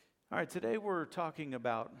All right, today we're talking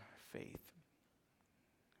about faith.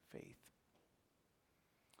 Faith.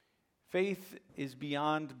 Faith is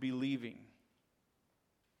beyond believing.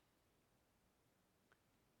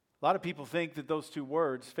 A lot of people think that those two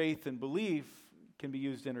words, faith and belief, can be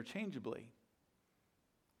used interchangeably.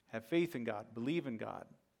 Have faith in God, believe in God.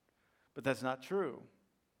 But that's not true.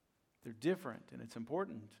 They're different, and it's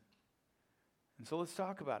important. And so let's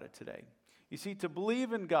talk about it today. You see, to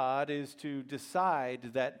believe in God is to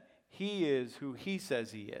decide that He is who He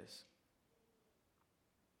says He is.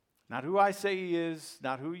 Not who I say He is,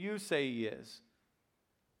 not who you say He is.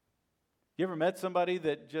 You ever met somebody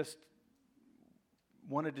that just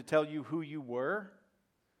wanted to tell you who you were?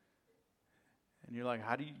 And you're like,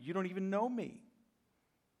 you don't even know me.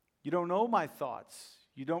 You don't know my thoughts.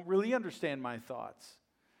 You don't really understand my thoughts.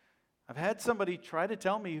 I've had somebody try to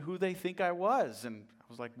tell me who they think I was, and I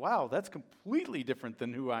was like, wow, that's completely different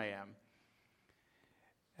than who I am.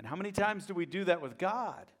 And how many times do we do that with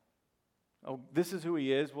God? Oh, this is who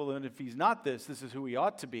He is. Well, then if He's not this is who He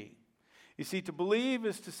ought to be. You see, to believe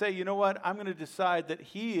is to say, you know what? I'm going to decide that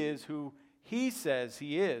He is who He says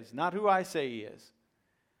He is, not who I say He is.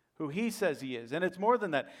 Who He says He is. And it's more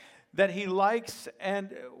than that. That He likes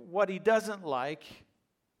and what He doesn't like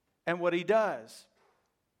and what He does.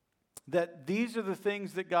 That these are the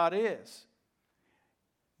things that God is.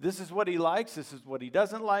 This is what He likes, this is what He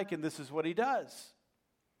doesn't like, and this is what He does.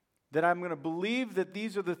 That I'm going to believe that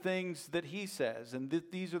these are the things that He says, and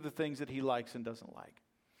that these are the things that He likes and doesn't like.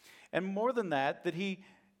 And more than that, that He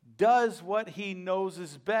does what He knows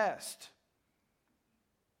is best.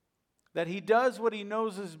 That He does what He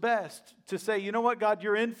knows is best. To say, you know what, God,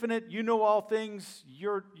 you're infinite, you know all things,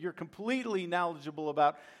 you're completely knowledgeable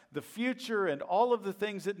about the future and all of the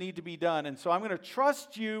things that need to be done. And so I'm going to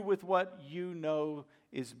trust you with what you know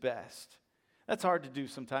is best. That's hard to do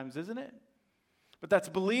sometimes, isn't it? But that's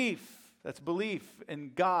belief. That's belief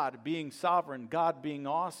in God being sovereign, God being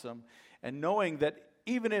awesome, and knowing that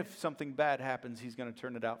even if something bad happens, He's going to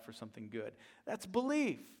turn it out for something good. That's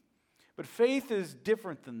belief. But faith is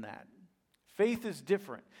different than that. Faith is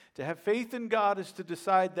different. To have faith in God is to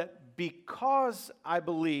decide that because I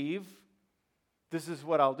believe, this is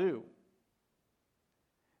what I'll do.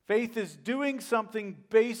 Faith is doing something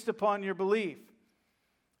based upon your belief.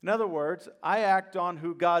 In other words, I act on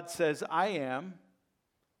who God says I am,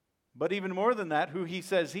 but even more than that, who He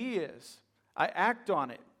says He is. I act on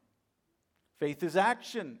it. Faith is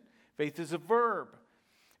action. Faith is a verb.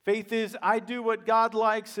 Faith is I do what God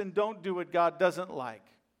likes and don't do what God doesn't like.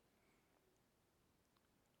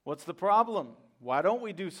 What's the problem? Why don't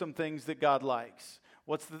we do some things that God likes?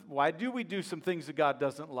 Why do we do some things that God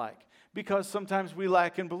doesn't like? Because sometimes we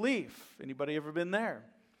lack in belief. Anybody ever been there?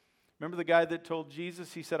 Remember the guy that told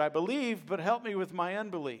Jesus, he said, I believe, but help me with my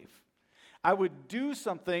unbelief. I would do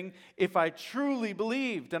something if I truly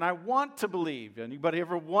believed, and I want to believe. Anybody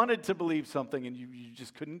ever wanted to believe something and you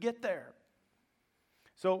just couldn't get there?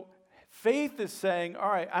 So faith is saying, all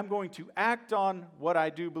right, I'm going to act on what I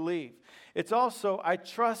do believe. It's also, I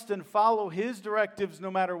trust and follow His directives no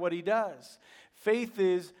matter what He does. Faith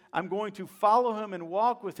is, I'm going to follow Him and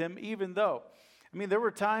walk with Him even though. I mean, there were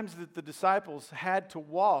times that the disciples had to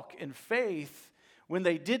walk in faith when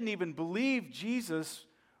they didn't even believe Jesus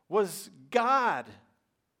was God.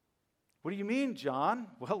 What do you mean, John?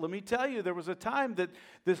 Well, let me tell you, there was a time that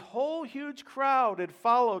this whole huge crowd had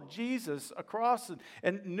followed Jesus across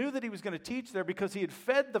and knew that He was going to teach there because He had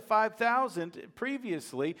fed the 5,000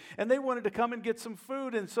 previously, and they wanted to come and get some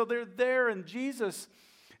food, and so they're there, and Jesus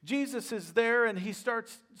is there, and He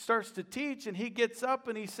starts to teach, and He gets up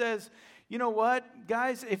and He says, you know what,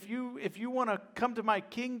 guys, if you want to come to my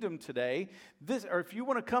kingdom today, if you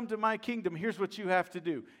want to come to my kingdom, here's what you have to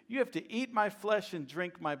do. You have to eat my flesh and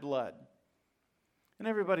drink my blood. And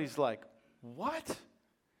everybody's like, what?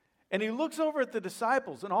 And He looks over at the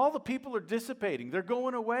disciples, and all the people are dissipating. They're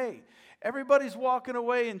going away. Everybody's walking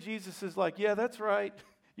away, and Jesus is like, yeah, that's right.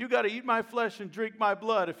 You got to eat my flesh and drink my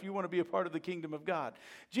blood if you want to be a part of the kingdom of God.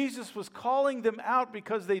 Jesus was calling them out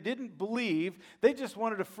because they didn't believe. They just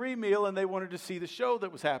wanted a free meal, and they wanted to see the show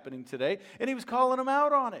that was happening today. And He was calling them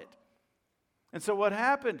out on it. And so what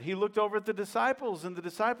happened? He looked over at the disciples, and the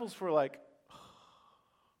disciples were like,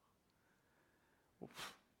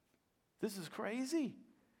 this is crazy.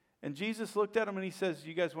 And Jesus looked at them and He says,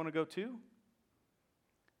 you guys want to go too?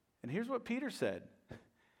 And here's what Peter said.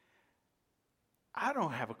 I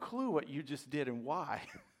don't have a clue what you just did and why.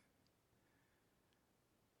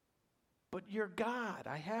 But you're God.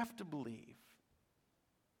 I have to believe.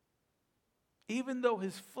 Even though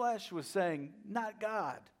his flesh was saying, not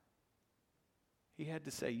God, he had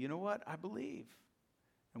to say, you know what? I believe.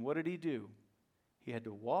 And what did he do? He had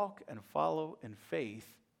to walk and follow in faith,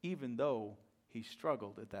 even though he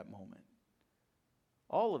struggled at that moment.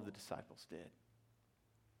 All of the disciples did.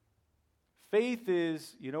 Faith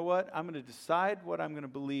is, you know what? I'm going to decide what I'm going to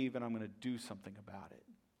believe, and I'm going to do something about it.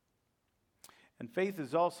 And faith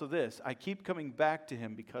is also this: I keep coming back to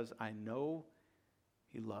him because I know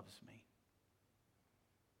he loves me.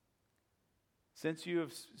 Since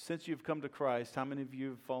you've come to Christ, how many of you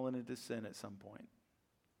have fallen into sin at some point?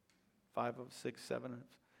 5 of us, 6, 7 of us,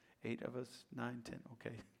 8 of us, 9, 10.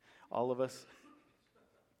 Okay, all of us.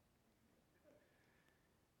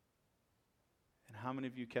 And how many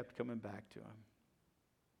of you kept coming back to him?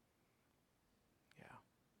 Yeah.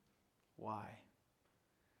 Why?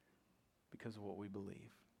 Because of what we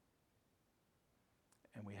believe.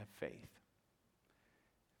 And we have faith.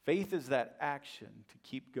 Faith is that action to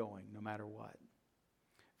keep going no matter what.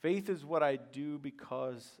 Faith is what I do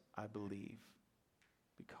because I believe.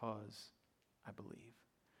 Because I believe.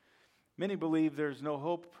 Many believe there's no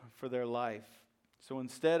hope for their life. So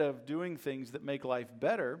instead of doing things that make life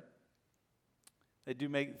better, they do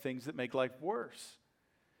make things that make life worse.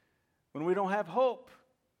 When we don't have hope,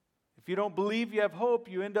 if you don't believe you have hope,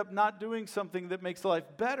 you end up not doing something that makes life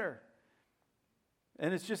better.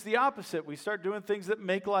 And it's just the opposite. We start doing things that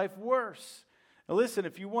make life worse. Now listen,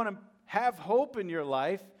 if you want to have hope in your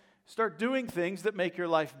life, start doing things that make your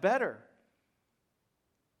life better.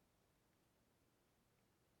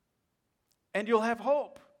 And you'll have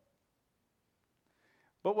hope.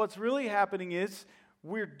 But what's really happening is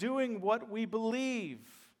we're doing what we believe.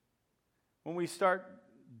 When we start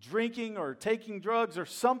drinking or taking drugs or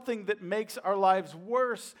something that makes our lives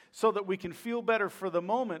worse so that we can feel better for the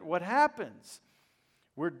moment, what happens?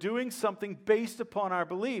 We're doing something based upon our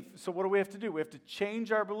belief. So what do we have to do? We have to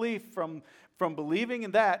change our belief from believing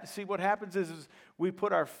in that. See, what happens is we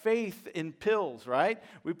put our faith in pills, right?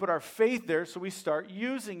 We put our faith there, so we start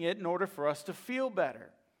using it in order for us to feel better.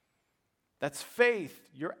 That's faith.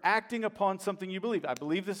 You're acting upon something you believe. I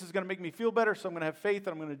believe this is going to make me feel better, so I'm going to have faith and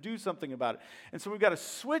I'm going to do something about it. And so we've got to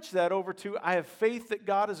switch that over to, I have faith that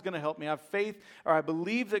God is going to help me. I have faith, or I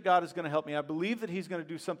believe that God is going to help me. I believe that he's going to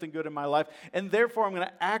do something good in my life. And therefore, I'm going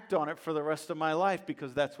to act on it for the rest of my life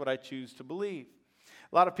because that's what I choose to believe.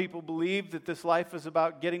 A lot of people believe that this life is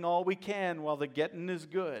about getting all we can while the getting is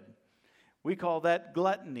good. We call that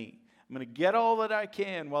gluttony. I'm going to get all that I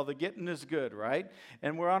can while the getting is good, right?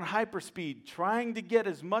 And we're on hyperspeed, trying to get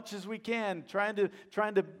as much as we can, trying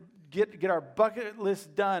to get our bucket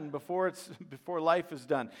list done before life is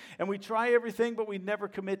done. And we try everything, but we never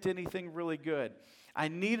commit to anything really good. I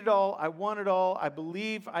need it all. I want it all. I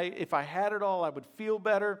believe if I had it all, I would feel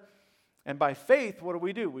better. And by faith, what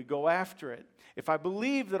do? We go after it. If I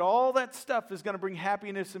believe that all that stuff is going to bring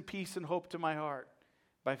happiness and peace and hope to my heart,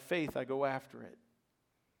 by faith, I go after it.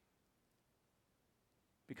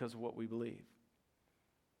 Because of what we believe.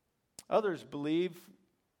 Others believe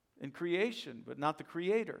in creation, but not the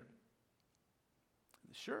Creator.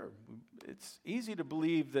 Sure, it's easy to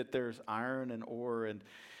believe that there's iron and ore and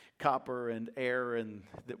copper and air and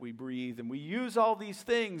that we breathe, and we use all these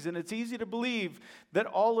things, and it's easy to believe that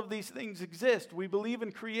all of these things exist. We believe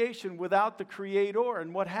in creation without the Creator,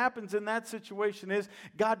 and what happens in that situation is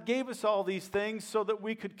God gave us all these things so that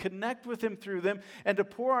we could connect with Him through them, and to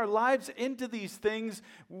pour our lives into these things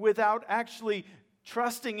without actually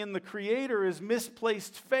trusting in the Creator is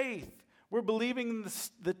misplaced faith. We're believing in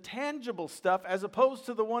the tangible stuff as opposed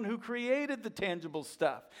to the one who created the tangible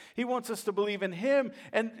stuff. He wants us to believe in Him.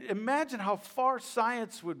 And imagine how far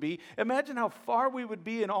science would be. Imagine how far we would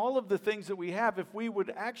be in all of the things that we have if we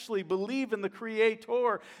would actually believe in the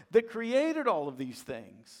Creator that created all of these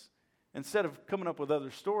things, instead of coming up with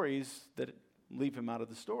other stories that leave Him out of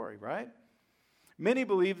the story, right? Many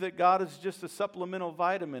believe that God is just a supplemental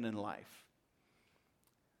vitamin in life.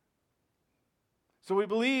 So we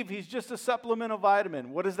believe He's just a supplemental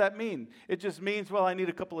vitamin. What does that mean? It just means, well, I need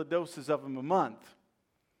a couple of doses of Him a month.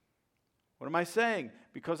 What am I saying?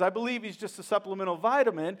 Because I believe He's just a supplemental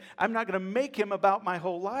vitamin, I'm not going to make Him about my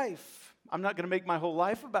whole life. I'm not going to make my whole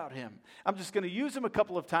life about Him. I'm just going to use Him a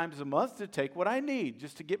couple of times a month to take what I need,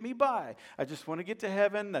 just to get me by. I just want to get to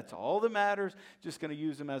heaven. That's all that matters. Just going to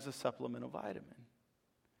use Him as a supplemental vitamin.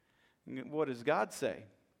 And what does God say?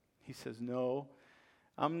 He says, no,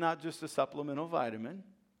 I'm not just a supplemental vitamin.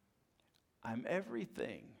 I'm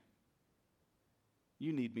everything.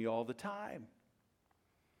 You need me all the time.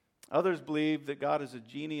 Others believe that God is a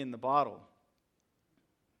genie in the bottle.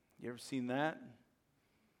 You ever seen that?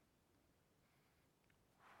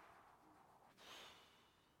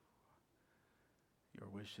 Your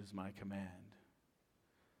wish is my command.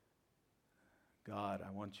 God,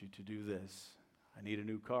 I want you to do this. I need a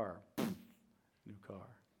new car. new car.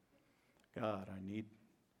 God, I need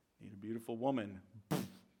a beautiful woman.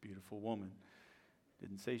 Beautiful woman.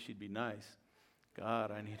 Didn't say she'd be nice.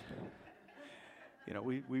 God, I need...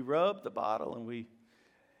 we rub the bottle and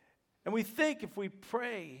we think if we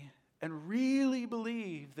pray and really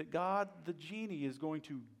believe that God, the genie, is going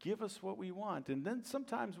to give us what we want. And then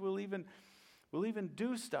sometimes we'll even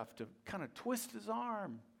do stuff to kind of twist his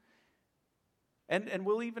arm. And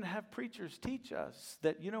we'll even have preachers teach us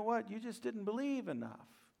that, you know what, you just didn't believe enough.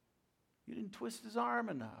 You didn't twist his arm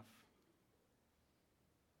enough.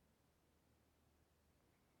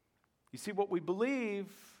 You see, what we believe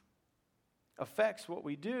affects what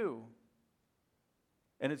we do.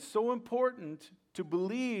 And it's so important to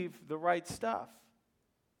believe the right stuff.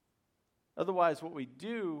 Otherwise, what we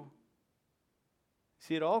do,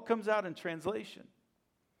 see, it all comes out in translation.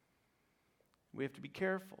 We have to be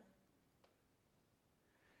careful.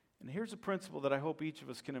 And here's a principle that I hope each of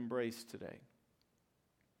us can embrace today.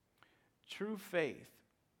 True faith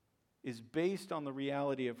is based on the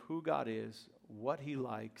reality of who God is, what he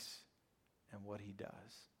likes, and what he does.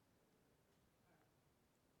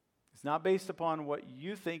 It's not based upon what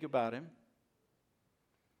you think about him.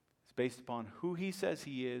 It's based upon who he says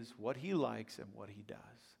he is, what he likes, and what he does.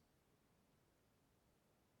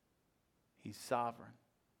 He's sovereign.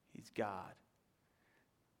 He's God.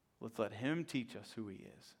 Let's let him teach us who he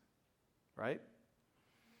is. Right?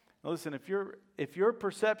 Now listen, if your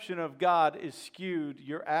perception of God is skewed,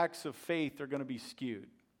 your acts of faith are going to be skewed.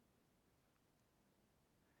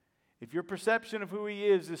 If your perception of who he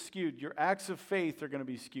is skewed, your acts of faith are going to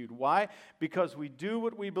be skewed. Why? Because we do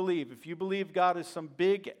what we believe. If you believe God is some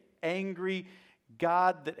big, angry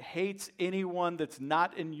God that hates anyone that's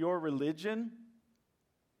not in your religion,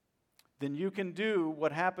 then you can do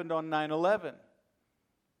what happened on 9/11.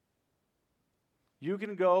 You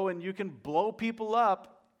can go and you can blow people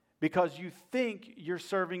up because you think you're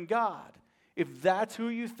serving God. If that's who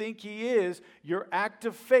you think he is, your act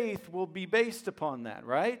of faith will be based upon that,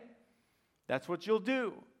 right? That's what you'll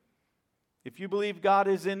do. If you believe God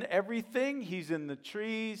is in everything, he's in the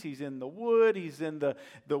trees, he's in the wood, he's in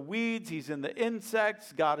the weeds, he's in the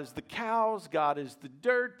insects, God is the cows, God is the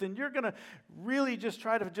dirt, then you're going to really just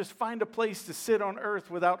try to just find a place to sit on earth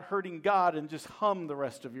without hurting God and just hum the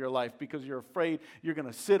rest of your life because you're afraid you're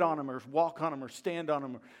going to sit on him or walk on him or stand on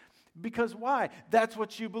him. Because why? That's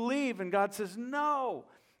what you believe. And God says, no,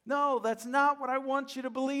 that's not what I want you to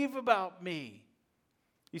believe about me.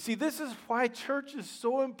 You see, this is why church is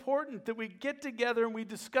so important, that we get together and we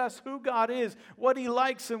discuss who God is, what he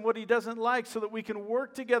likes and what he doesn't like, so that we can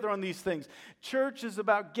work together on these things. Church is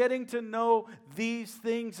about getting to know these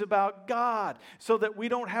things about God so that we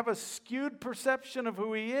don't have a skewed perception of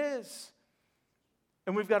who he is.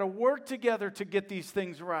 And we've got to work together to get these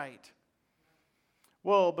things right.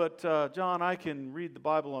 Well, but John, I can read the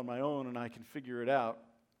Bible on my own and I can figure it out.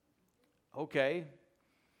 Okay.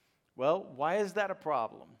 Well, why is that a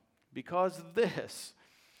problem? Because of this.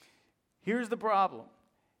 Here's the problem.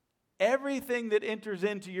 Everything that enters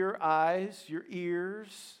into your eyes, your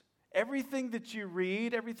ears, everything that you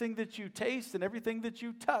read, everything that you taste, and everything that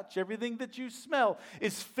you touch, everything that you smell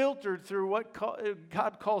is filtered through what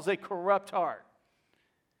God calls a corrupt heart.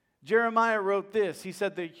 Jeremiah wrote this. He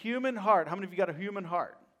said, the human heart, how many of you got a human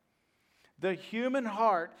heart? The human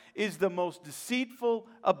heart is the most deceitful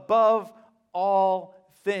above all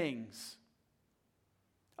things.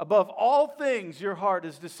 Above all things, your heart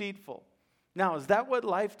is deceitful. Now, is that what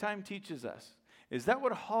Lifetime teaches us? Is that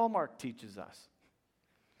what Hallmark teaches us?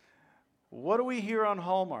 What do we hear on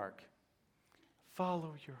Hallmark?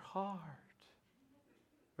 Follow your heart.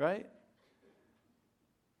 Right?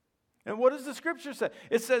 And what does the scripture say?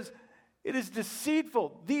 It says, it is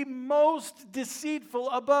deceitful, the most deceitful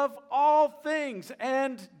above all things,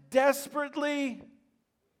 and desperately.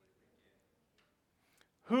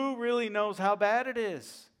 Who really knows how bad it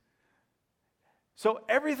is? So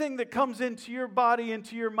everything that comes into your body,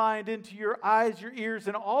 into your mind, into your eyes, your ears,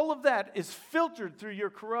 and all of that is filtered through your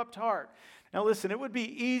corrupt heart. Now listen, it would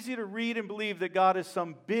be easy to read and believe that God is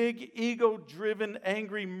some big, ego-driven,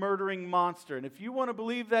 angry, murdering monster. And if you want to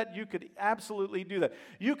believe that, you could absolutely do that.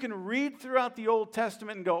 You can read throughout the Old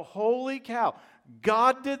Testament and go, holy cow,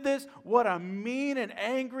 God did this? What a mean and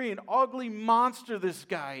angry and ugly monster this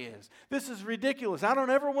guy is. This is ridiculous. I don't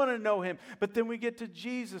ever want to know him. But then we get to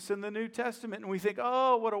Jesus in the New Testament and we think,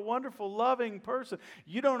 oh, what a wonderful, loving person.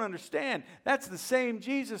 You don't understand. That's the same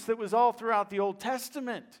Jesus that was all throughout the Old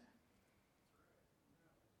Testament.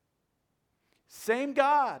 Same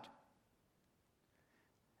God.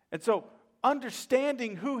 And so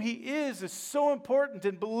understanding who He is so important,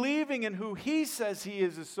 and believing in who He says He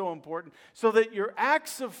is so important, so that your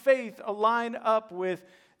acts of faith align up with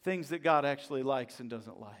things that God actually likes and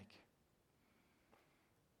doesn't like.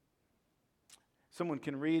 Someone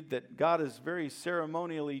can read that God is very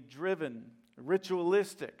ceremonially driven,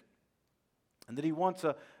 ritualistic, and that He wants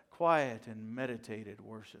a quiet and meditated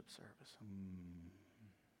worship service.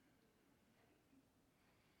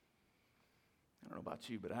 I don't know about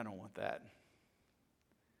you, but I don't want that.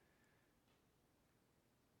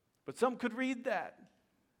 But some could read that.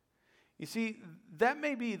 You see, that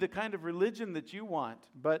may be the kind of religion that you want,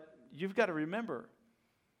 but you've got to remember,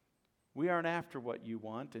 we aren't after what you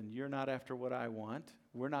want, and you're not after what I want.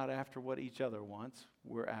 We're not after what each other wants.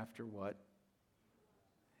 We're after what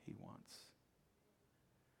He wants.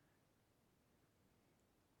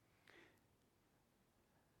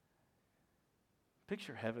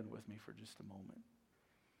 Picture heaven with me for just a moment.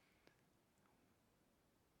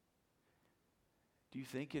 Do you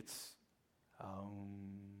think it's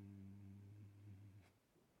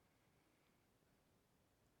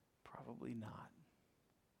probably not.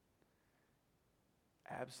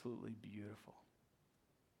 Absolutely beautiful.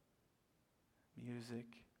 Music,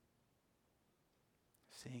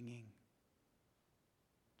 singing,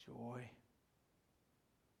 joy,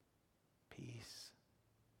 peace,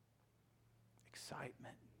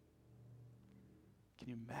 excitement. Can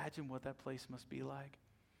you imagine what that place must be like?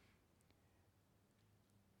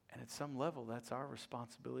 And at some level, that's our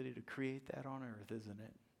responsibility to create that on earth, isn't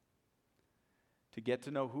it? To get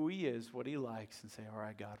to know who He is, what He likes, and say, all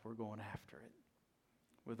right, God, we're going after it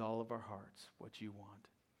with all of our hearts, what you want.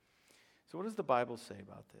 So what does the Bible say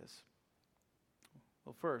about this?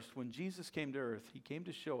 Well, first, when Jesus came to earth, He came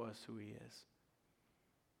to show us who He is.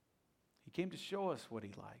 He came to show us what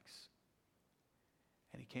He likes.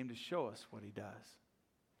 And He came to show us what He does.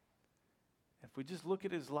 If we just look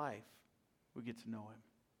at His life, we get to know Him.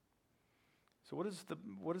 So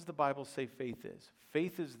what does the Bible say faith is?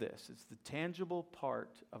 Faith is this. It's the tangible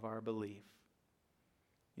part of our belief.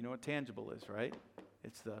 You know what tangible is, right?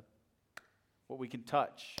 It's what we can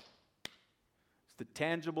touch. It's the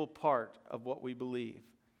tangible part of what we believe.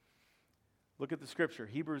 Look at the scripture,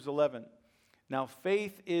 Hebrews 11. Now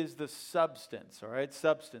faith is the substance, all right?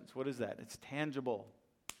 Substance, what is that? It's tangible.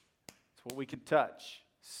 It's what we can touch.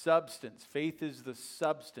 Substance. Faith is the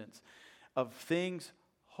substance of things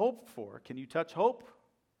hoped for. Can you touch hope?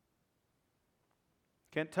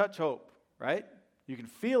 Can't touch hope, right? You can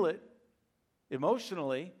feel it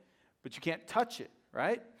emotionally, but you can't touch it,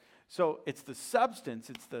 right? So it's the substance,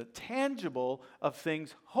 it's the tangible of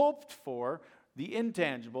things hoped for, the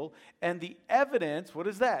intangible, and the evidence, what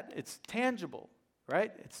is that? It's tangible,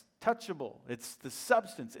 right? It's touchable. It's the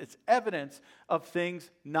substance. It's evidence of things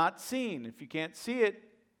not seen. If you can't see it,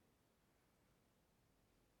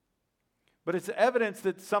 but it's evidence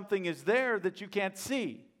that something is there that you can't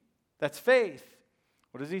see. That's faith.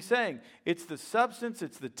 What is he saying? It's the substance,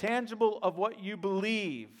 it's the tangible of what you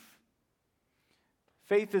believe.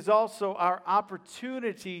 Faith is also our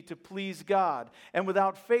opportunity to please God. And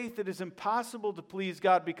without faith, it is impossible to please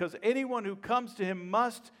God, because anyone who comes to Him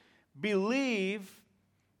must believe,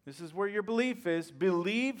 this is where your belief is,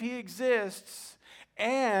 believe He exists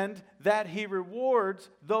and that He rewards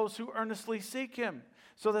those who earnestly seek Him.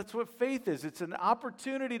 So that's what faith is. It's an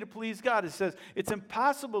opportunity to please God. It says it's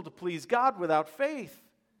impossible to please God without faith.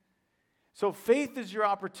 So faith is your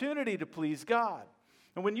opportunity to please God.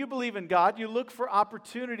 And when you believe in God, you look for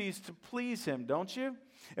opportunities to please Him, don't you?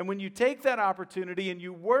 And when you take that opportunity and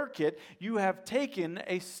you work it, you have taken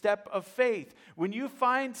a step of faith. When you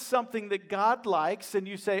find something that God likes and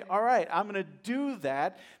you say, all right, I'm going to do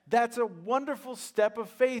that, that's a wonderful step of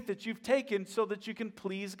faith that you've taken so that you can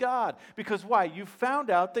please God. Because why? You found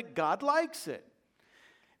out that God likes it.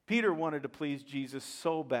 Peter wanted to please Jesus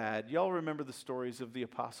so bad. Y'all remember the stories of the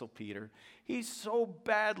Apostle Peter. He so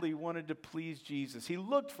badly wanted to please Jesus. He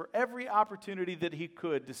looked for every opportunity that he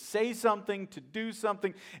could to say something, to do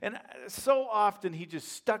something. And so often he just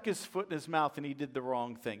stuck his foot in his mouth and he did the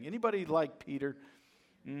wrong thing. Anybody like Peter?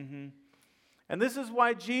 And this is why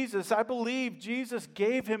I believe Jesus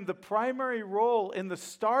gave him the primary role in the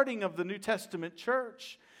starting of the New Testament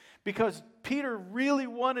church. Because Peter really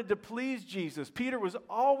wanted to please Jesus. Peter was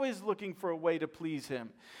always looking for a way to please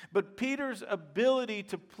Him. But Peter's ability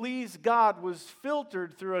to please God was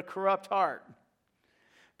filtered through a corrupt heart.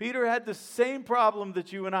 Peter had the same problem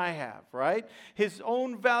that you and I have, right? His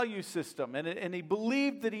own value system. And he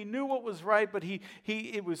believed that he knew what was right, but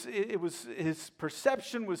his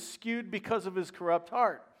perception was skewed because of his corrupt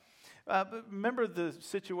heart. Remember the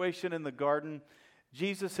situation in the garden?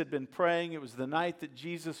 Jesus had been praying. It was the night that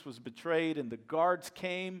Jesus was betrayed, and the guards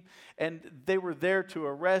came, and they were there to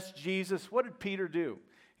arrest Jesus. What did Peter do?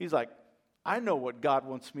 He's like, I know what God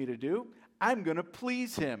wants me to do. I'm going to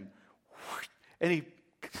please him. And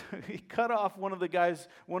he cut off one of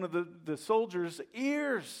the soldiers'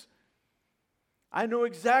 ears. I know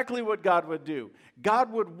exactly what God would do.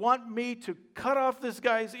 God would want me to cut off this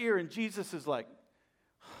guy's ear. And Jesus is like,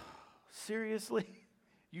 seriously?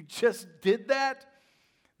 You just did that?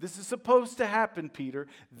 This is supposed to happen, Peter.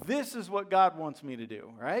 This is what God wants me to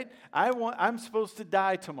do, right? I'm supposed to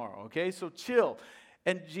die tomorrow, okay? So chill.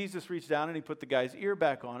 And Jesus reached down and he put the guy's ear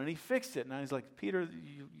back on and he fixed it. And I was like, Peter,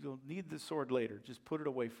 you'll need the sword later. Just put it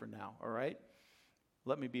away for now, all right?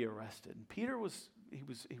 Let me be arrested. And Peter was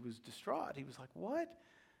distraught. He was like, what?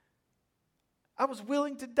 I was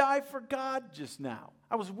willing to die for God just now.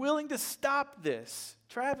 I was willing to stop this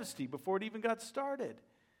travesty before it even got started.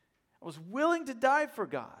 I was willing to die for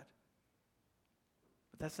God.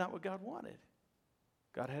 But that's not what God wanted.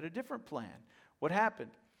 God had a different plan. What happened?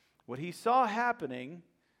 What he saw happening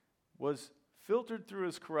was filtered through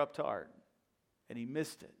his corrupt heart, and he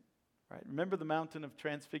missed it. Right? Remember the mountain of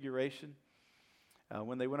transfiguration?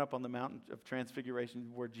 When they went up on the mountain of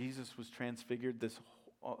transfiguration where Jesus was transfigured, this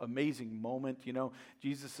amazing moment,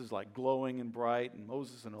 Jesus is like glowing and bright, and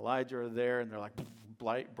Moses and Elijah are there, and they're like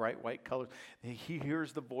bright white colors. And he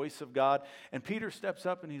hears the voice of God, and Peter steps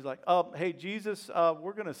up and he's like, hey, Jesus,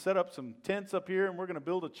 we're going to set up some tents up here, and we're going to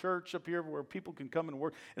build a church up here where people can come and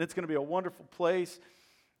work, and it's going to be a wonderful place.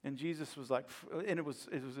 And Jesus was like, and it was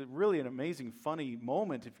really an amazing, funny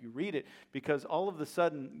moment if you read it, because all of a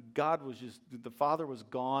sudden, the Father was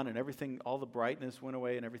gone, and everything, all the brightness went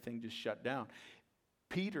away, and everything just shut down.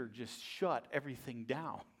 Peter just shut everything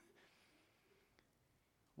down.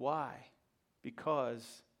 Why?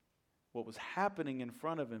 Because what was happening in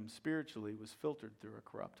front of him spiritually was filtered through a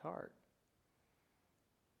corrupt heart.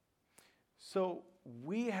 So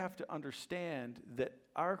we have to understand that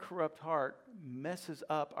our corrupt heart messes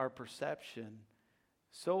up our perception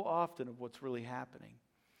so often of what's really happening.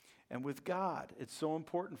 And with God, it's so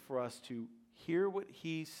important for us to hear what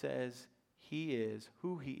he says he is,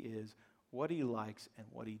 who he is, what he likes, and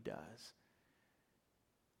what he does.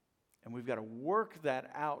 And we've got to work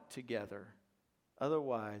that out together.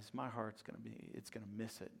 Otherwise, my heart's going to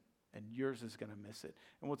miss it, and yours is going to miss it.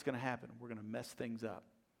 And what's going to happen? We're going to mess things up.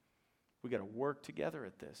 We've got to work together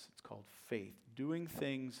at this. It's called faith, doing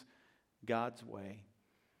things God's way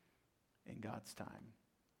in God's time.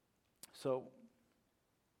 So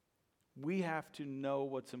we have to know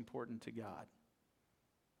what's important to God.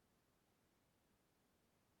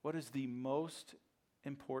 What is the most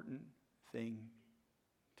important thing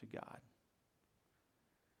to God?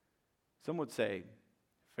 Some would say,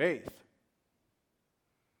 faith.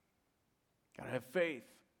 Got to have faith.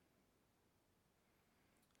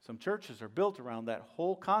 Some churches are built around that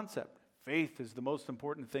whole concept. Faith is the most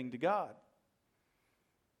important thing to God.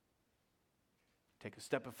 Take a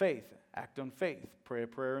step of faith, act on faith, pray a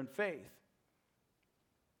prayer in faith.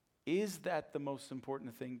 Is that the most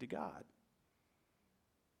important thing to God?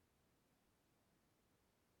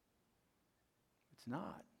 It's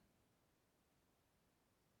not.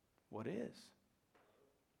 What is?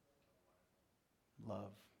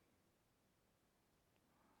 Love.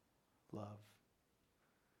 Love.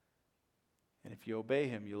 And if you obey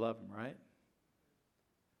him, you love him, right?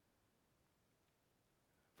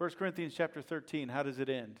 1 Corinthians chapter 13, how does it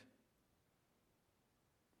end?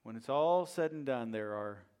 When it's all said and done, there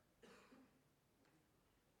are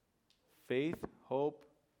faith, hope,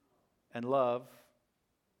 and love.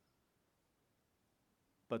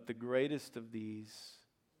 But the greatest of these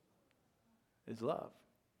is love.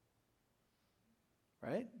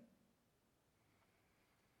 Right?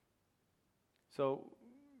 So,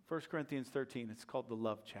 1 Corinthians 13, it's called the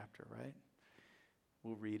love chapter, right?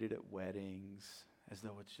 We'll read it at weddings as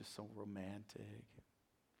though it's just so romantic.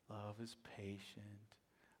 Love is patient.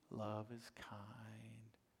 Love is kind.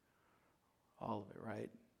 All of it, right?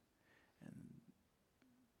 And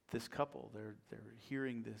this couple, they're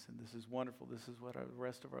hearing this, and this is wonderful. This is what the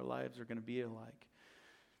rest of our lives are going to be like.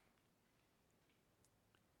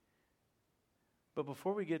 But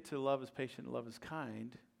before we get to love is patient, love is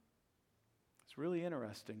kind, it's really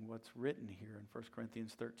interesting what's written here in 1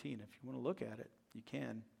 Corinthians 13. If you want to look at it, you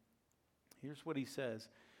can. Here's what he says.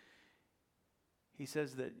 He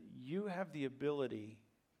says that you have the ability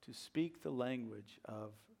to speak the language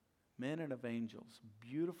of men and of angels,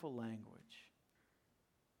 beautiful language.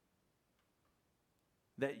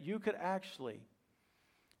 That you could actually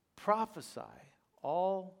prophesy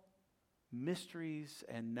all mysteries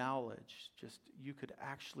and knowledge. Just you could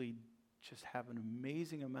actually just have an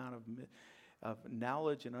amazing amount of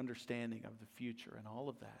knowledge and understanding of the future and all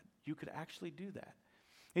of that. You could actually do that.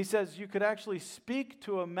 He says you could actually speak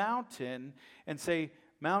to a mountain and say,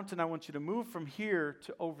 mountain, I want you to move from here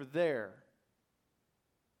to over there.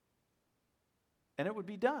 And it would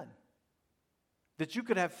be done. That you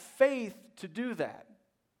could have faith to do that.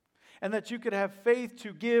 And that you could have faith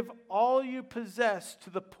to give all you possess to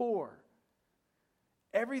the poor.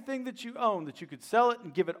 Everything that you own, that you could sell it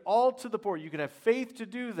and give it all to the poor. You could have faith to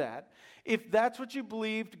do that if that's what you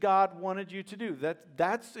believed God wanted you to do.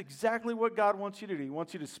 That's exactly what God wants you to do. He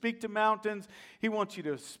wants you to speak to mountains. He wants you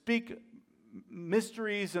to speak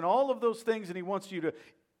mysteries and all of those things. And He wants you to,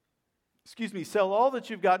 sell all that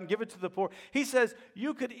you've got and give it to the poor. He says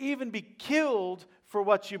you could even be killed for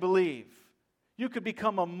what you believe. You could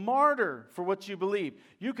become a martyr for what you believe.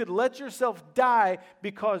 You could let yourself die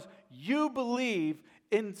because you believe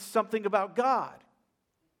in something about God.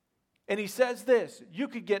 And He says this, you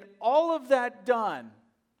could get all of that done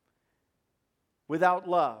without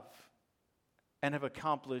love and have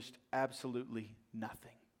accomplished absolutely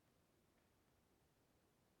nothing.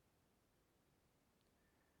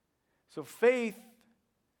 So faith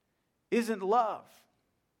isn't love.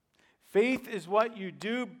 Faith is what you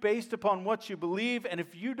do based upon what you believe. And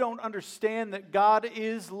if you don't understand that God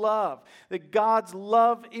is love, that God's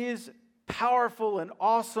love is powerful and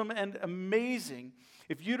awesome and amazing,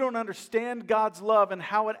 if you don't understand God's love and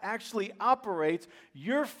how it actually operates,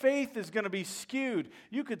 your faith is going to be skewed.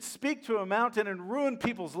 You could speak to a mountain and ruin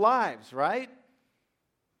people's lives, right?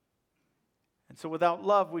 And so without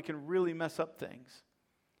love, we can really mess up things.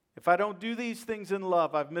 If I don't do these things in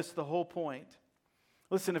love, I've missed the whole point.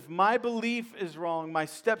 Listen, if my belief is wrong, my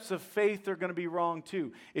steps of faith are going to be wrong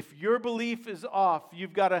too. If your belief is off,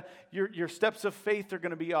 your steps of faith are going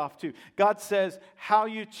to be off too. God says how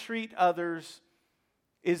you treat others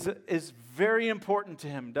is very important to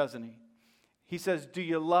Him, doesn't He? He says, do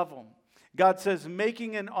you love them? God says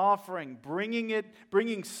making an offering,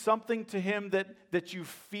 bringing something to Him that you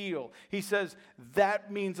feel. He says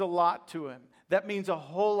that means a lot to Him. That means a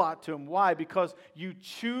whole lot to Him. Why? Because you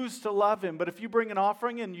choose to love Him. But if you bring an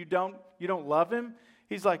offering and you don't love Him,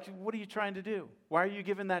 He's like, what are you trying to do? Why are you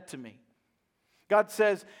giving that to me? God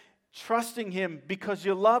says trusting Him because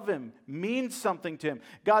you love Him means something to Him.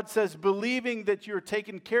 God says believing that you're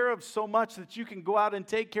taken care of so much that you can go out and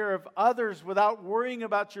take care of others without worrying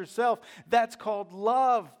about yourself. That's called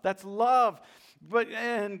love. That's love.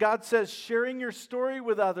 And God says sharing your story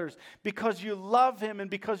with others because you love Him and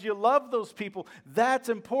because you love those people, that's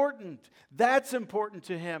important. That's important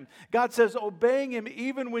to Him. God says obeying Him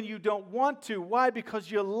even when you don't want to. Why? Because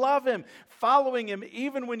you love Him. Following Him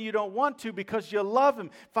even when you don't want to because you love Him.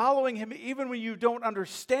 Following Him even when you don't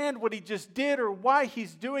understand what He just did or why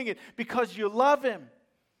He's doing it because you love Him.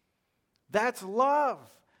 That's love.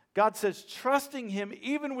 God says trusting Him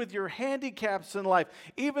even with your handicaps in life,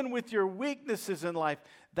 even with your weaknesses in life,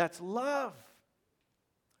 that's love.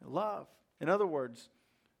 Love. In other words,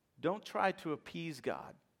 don't try to appease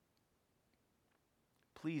God.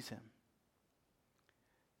 Please Him.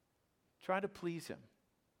 Try to please Him.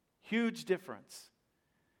 Huge difference.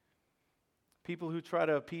 People who try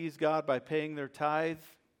to appease God by paying their tithe,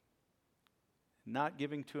 not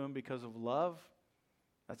giving to Him because of love,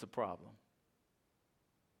 that's a problem.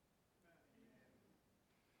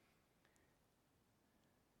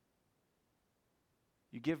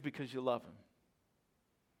 You give because you love Him.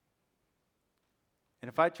 And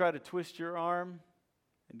if I try to twist your arm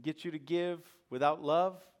and get you to give without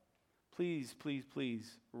love, please, please,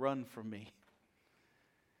 please run from me.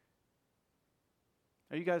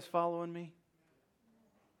 Are you guys following me?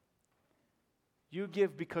 You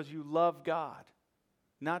give because you love God,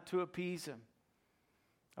 not to appease Him.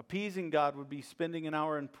 Appeasing God would be spending an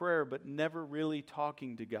hour in prayer but never really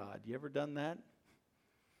talking to God. You ever done that?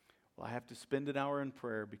 Well, I have to spend an hour in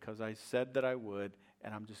prayer because I said that I would,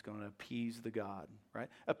 and I'm just going to appease the God, right?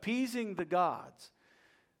 Appeasing the gods.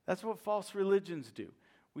 That's what false religions do.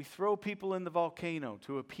 We throw people in the volcano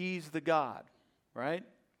to appease the God, right?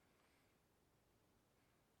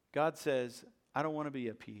 God says, I don't want to be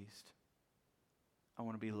appeased. I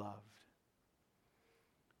want to be loved.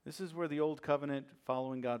 This is where the old covenant,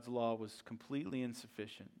 following God's law, was completely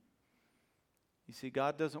insufficient. You see,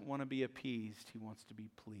 God doesn't want to be appeased. He wants to be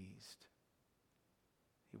pleased.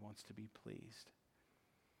 He wants to be pleased.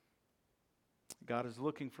 God is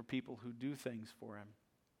looking for people who do things for Him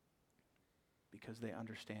because they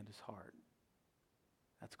understand His heart.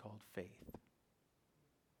 That's called faith.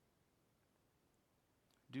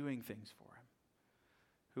 Doing things for Him,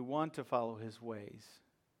 who want to follow His ways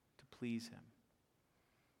to please Him.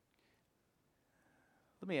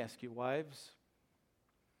 Let me ask you, wives,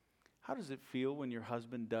 how does it feel when your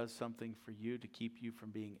husband does something for you to keep you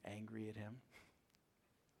from being angry at him?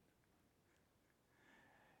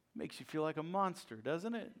 It makes you feel like a monster,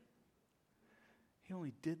 doesn't it? He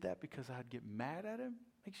only did that because I'd get mad at him?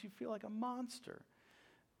 Makes you feel like a monster.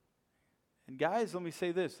 And guys, let me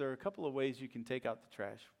say this. There are a couple of ways you can take out the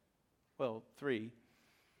trash. Well, 3.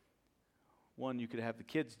 1, you could have the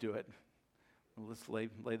kids do it. Well, let's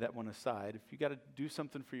lay that one aside. If you got to do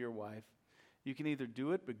something for your wife, you can either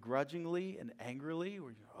do it begrudgingly and angrily,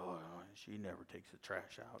 or she never takes the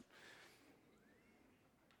trash out.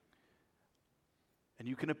 And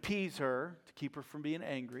you can appease her to keep her from being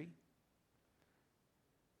angry,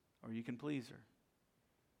 or you can please her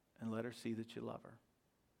and let her see that you love her.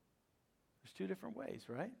 There's 2 different ways,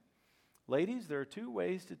 right? Ladies, there are 2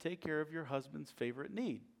 ways to take care of your husband's favorite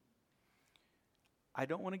need. I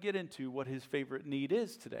don't want to get into what his favorite need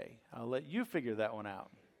is today. I'll let you figure that one out.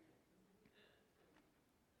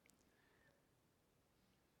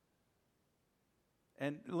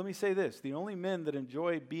 And let me say this. The only men that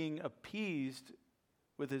enjoy being appeased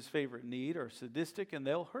with his favorite need are sadistic, and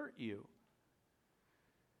they'll hurt you.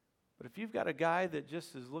 But if you've got a guy that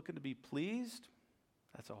just is looking to be pleased,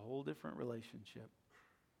 that's a whole different relationship.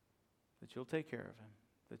 That you'll take care of him,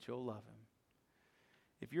 that you'll love him.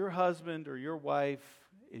 If your husband or your wife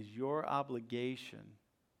is your obligation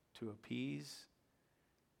to appease,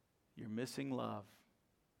 you're missing love.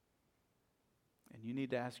 And you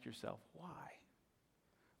need to ask yourself, why?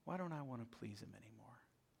 Why don't I want to please him anymore?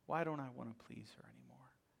 Why don't I want to please her anymore?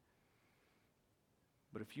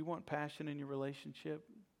 But if you want passion in your relationship,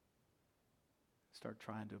 start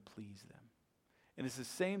trying to please them. And it's the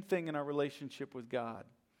same thing in our relationship with God.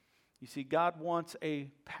 You see, God wants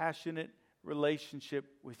a passionate relationship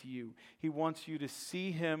with you. He wants you to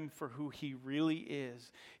see him for who he really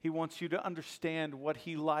is. He wants you to understand what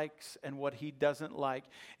he likes and what he doesn't like.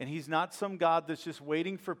 And he's not some God that's just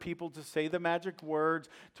waiting for people to say the magic words,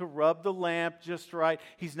 to rub the lamp just right.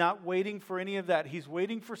 He's not waiting for any of that. He's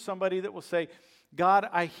waiting for somebody that will say, God,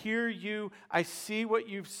 I hear you, I see what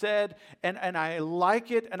you've said, and I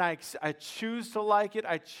like it, and I choose to like it,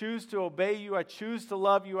 I choose to obey you, I choose to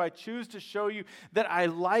love you, I choose to show you that I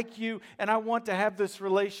like you, and I want to have this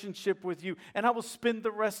relationship with you, and I will spend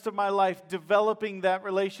the rest of my life developing that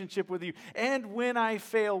relationship with you. And when I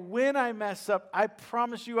fail, when I mess up, I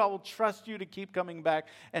promise you I will trust you to keep coming back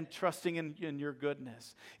and trusting in your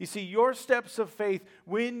goodness. You see, your steps of faith,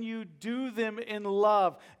 when you do them in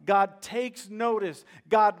love, God takes notice.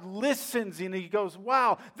 God listens and he goes,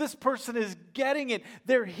 wow, this person is getting it.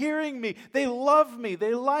 They're hearing me. They love me.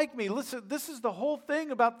 They like me. Listen, this is the whole thing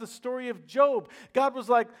about the story of Job. God was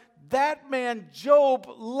like, that man Job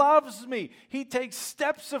loves me. He takes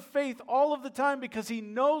steps of faith all of the time because he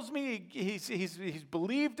knows me. He's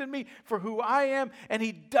believed in me for who I am, and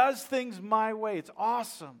he does things my way. It's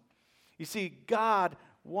awesome. You see, God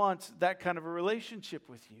wants that kind of a relationship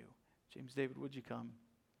with you. James David, would you come?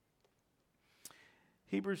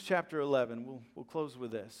 Hebrews chapter 11, we'll close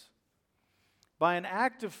with this. By an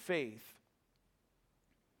act of faith,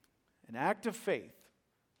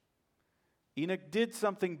 Enoch did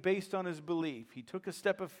something based on his belief. He took a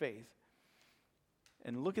step of faith.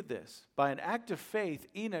 And look at this. By an act of faith,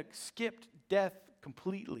 Enoch skipped death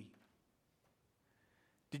completely.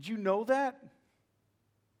 Did you know that?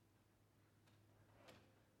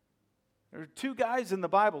 There are 2 guys in the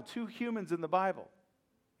Bible, 2 humans in the Bible,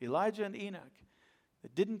 Elijah and Enoch,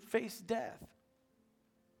 that didn't face death.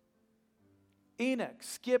 Enoch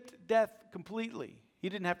skipped death completely. He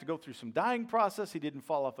didn't have to go through some dying process. He didn't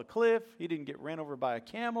fall off a cliff. He didn't get ran over by a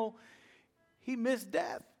camel. He missed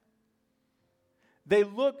death. They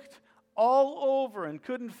looked all over and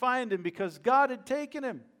couldn't find him because God had taken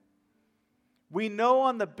him. We know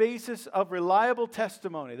on the basis of reliable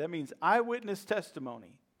testimony, that means eyewitness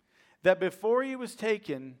testimony, that before he was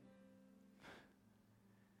taken,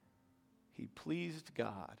 he pleased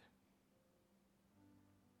God.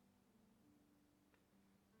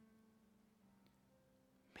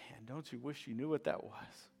 Man, don't you wish you knew what that was?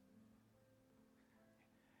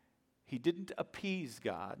 He didn't appease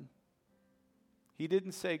God. He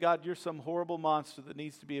didn't say, God, you're some horrible monster that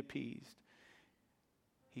needs to be appeased.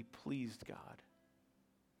 He pleased God.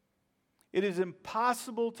 It is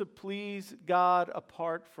impossible to please God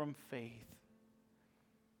apart from faith.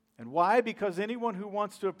 And why? Because anyone who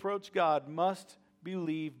wants to approach God must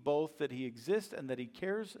believe both that he exists and that he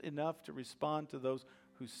cares enough to respond to those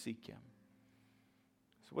who seek him.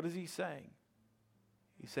 So what is he saying?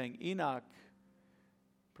 He's saying Enoch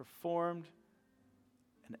performed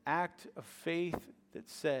an act of faith that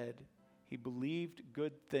said he believed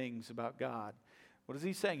good things about God. What is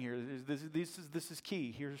he saying here? This is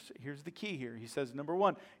key. Here's the key here. He says, number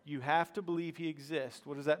one, you have to believe he exists.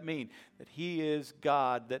 What does that mean? That he is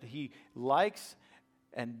God, that he likes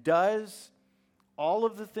and does all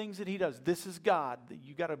of the things that he does. This is God.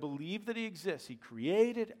 You got to believe that he exists. He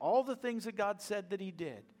created all the things that God said that he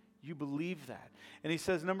did. You believe that. And he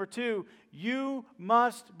says, number two, you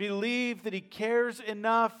must believe that he cares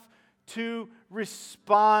enough to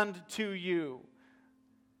respond to you.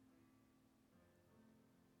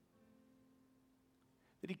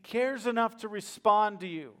 That he cares enough to respond to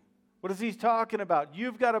you. What is he talking about?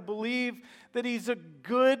 You've got to believe that he's a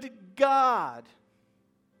good God.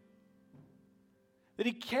 That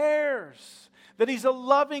he cares. That he's a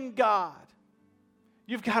loving God.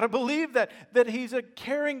 You've got to believe that he's a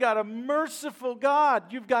caring God, a merciful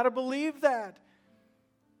God. You've got to believe that.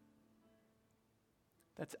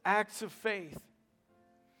 That's acts of faith.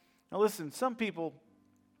 Now listen, some people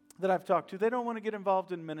that I've talked to, they don't want to get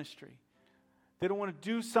involved in ministry. They don't want to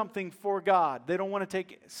do something for God. They don't want to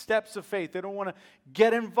take steps of faith. They don't want to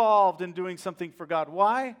get involved in doing something for God.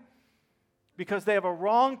 Why? Because they have a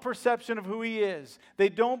wrong perception of who he is. They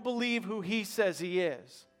don't believe who he says he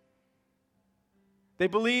is. They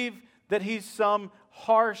believe that he's some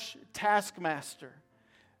harsh taskmaster,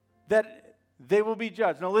 that they will be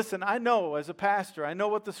judged. Now listen, I know as a pastor, I know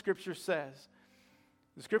what the Scripture says.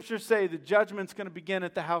 The Scriptures say the judgment's going to begin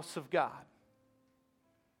at the house of God.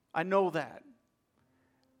 I know that.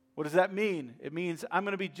 What does that mean? It means I'm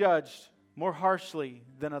going to be judged more harshly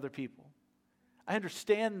than other people. I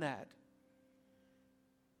understand that.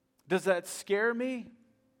 Does that scare me?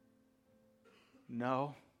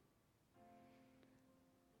 No.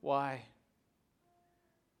 Why?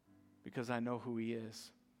 Because I know who he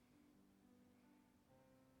is.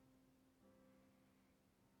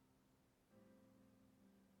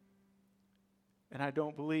 And I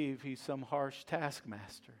don't believe he's some harsh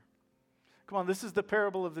taskmaster. Come on, this is the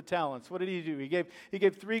parable of the talents. What did he do? He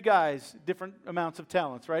gave 3 guys different amounts of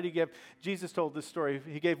talents, right? Jesus told this story.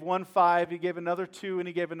 He gave one 5, he gave another 2, and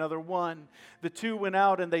he gave another 1. The 2 went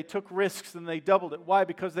out and they took risks and they doubled it. Why?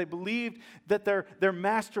 Because they believed that their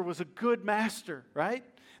master was a good master, right?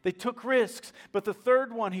 They took risks. But the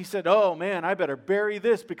third one, he said, oh man, I better bury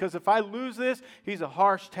this because if I lose this, he's a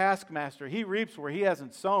harsh taskmaster. He reaps where he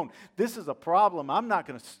hasn't sown. This is a problem.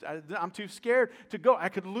 I'm too scared to go. I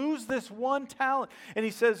could lose this one talent. And he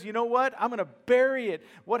says, you know what? I'm going to bury it.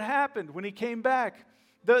 What happened when he came back?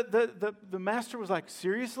 The master was like,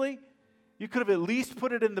 seriously? You could have at least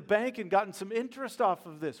put it in the bank and gotten some interest off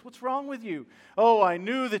of this. What's wrong with you? Oh, I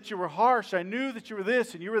knew that you were harsh. I knew that you were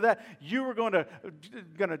this and you were that. You were going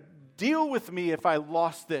to deal with me if I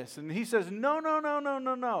lost this. And he says, no.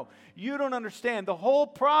 You don't understand. The whole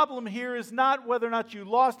problem here is not whether or not you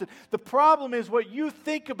lost it. The problem is what you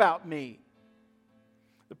think about me.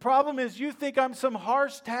 The problem is you think I'm some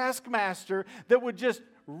harsh taskmaster that would just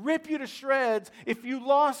rip you to shreds if you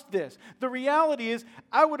lost this. The reality is,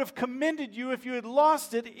 I would have commended you if you had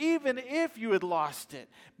lost it, even if you had lost it.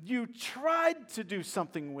 You tried to do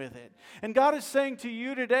something with it. And God is saying to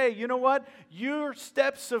you today, you know what? Your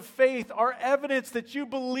steps of faith are evidence that you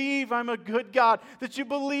believe I'm a good God, that you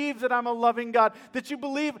believe that I'm a loving God, that you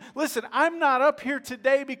believe, listen, I'm not up here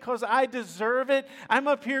today because I deserve it. I'm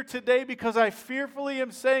up here today because I fearfully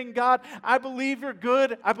am saying, God, I believe you're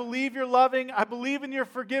good. I believe you're loving. I believe in your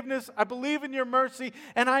forgiveness. I believe in your mercy.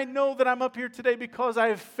 And I know that I'm up here today because I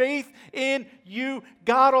have faith in you,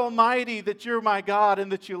 God Almighty, that you're my God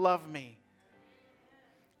and that you love me.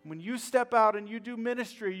 When you step out and you do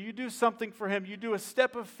ministry, you do something for him, you do a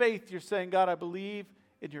step of faith, you're saying, God, I believe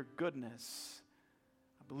in your goodness.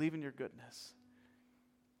 I believe in your goodness.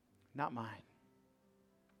 Not mine.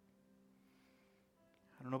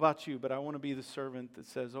 I don't know about you, but I want to be the servant that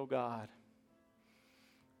says, oh God,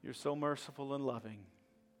 you're so merciful and loving.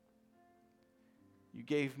 You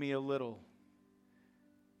gave me a little,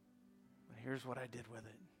 but here's what I did with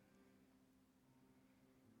it.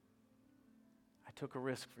 I took a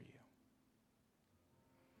risk for you.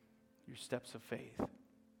 Your steps of faith.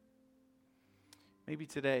 Maybe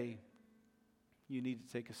today you need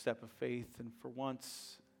to take a step of faith, and for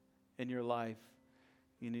once in your life,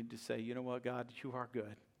 you need to say, you know what, God, you are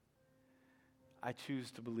good. I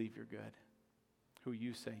choose to believe you're good, who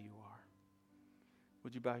you say you are.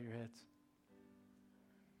 Would you bow your heads?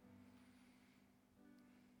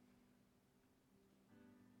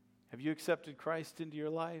 Have you accepted Christ into your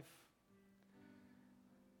life?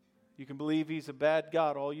 You can believe he's a bad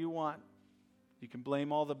God all you want. You can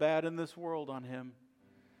blame all the bad in this world on him.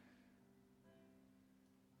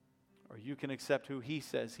 Or you can accept who he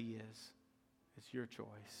says he is. It's your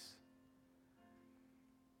choice.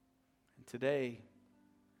 And today,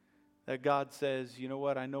 that God says, you know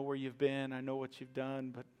what, I know where you've been, I know what you've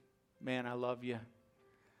done, but man, I love you.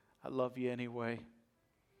 I love you anyway.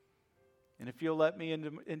 And if you'll let me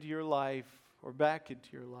into your life or back into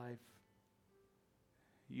your life,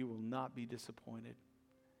 you will not be disappointed.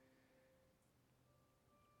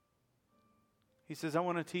 He says, I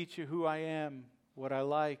want to teach you who I am, what I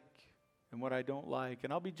like and what I don't like,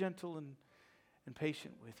 and I'll be gentle and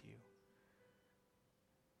patient with you.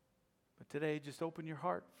 But today, just open your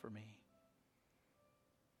heart for me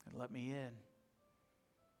and let me in.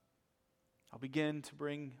 I'll begin to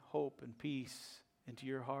bring hope and peace into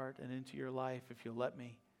your heart and into your life if you'll let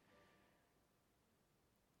me.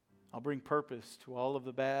 I'll bring purpose to all of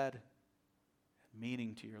the bad and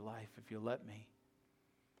meaning to your life if you'll let me.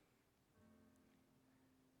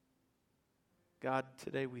 God,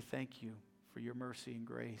 today we thank you for your mercy and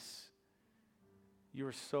grace. You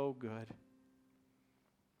are so good.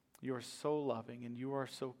 You are so loving and you are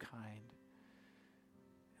so kind.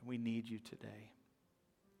 And we need you today.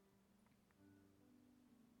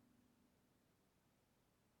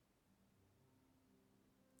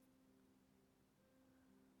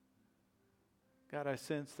 God, I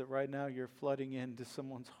sense that right now you're flooding into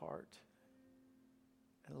someone's heart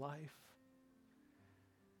and life.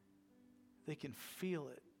 They can feel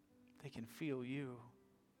it. They can feel you.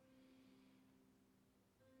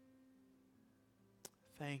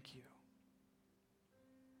 Thank you.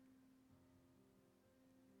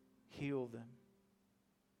 Heal them.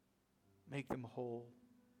 Make them whole.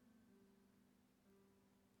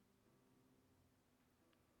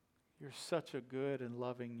 You're such a good and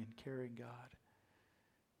loving and caring God.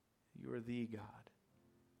 You are the God.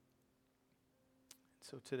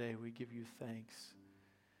 So today we give you thanks.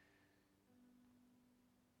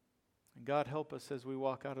 And God, help us as we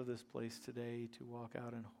walk out of this place today to walk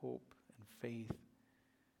out in hope and faith,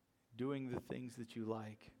 doing the things that you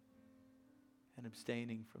like and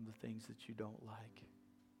abstaining from the things that you don't like.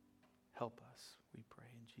 Help us, we pray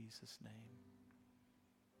in Jesus' name.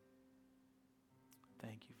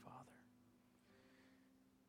 Thank you, Father.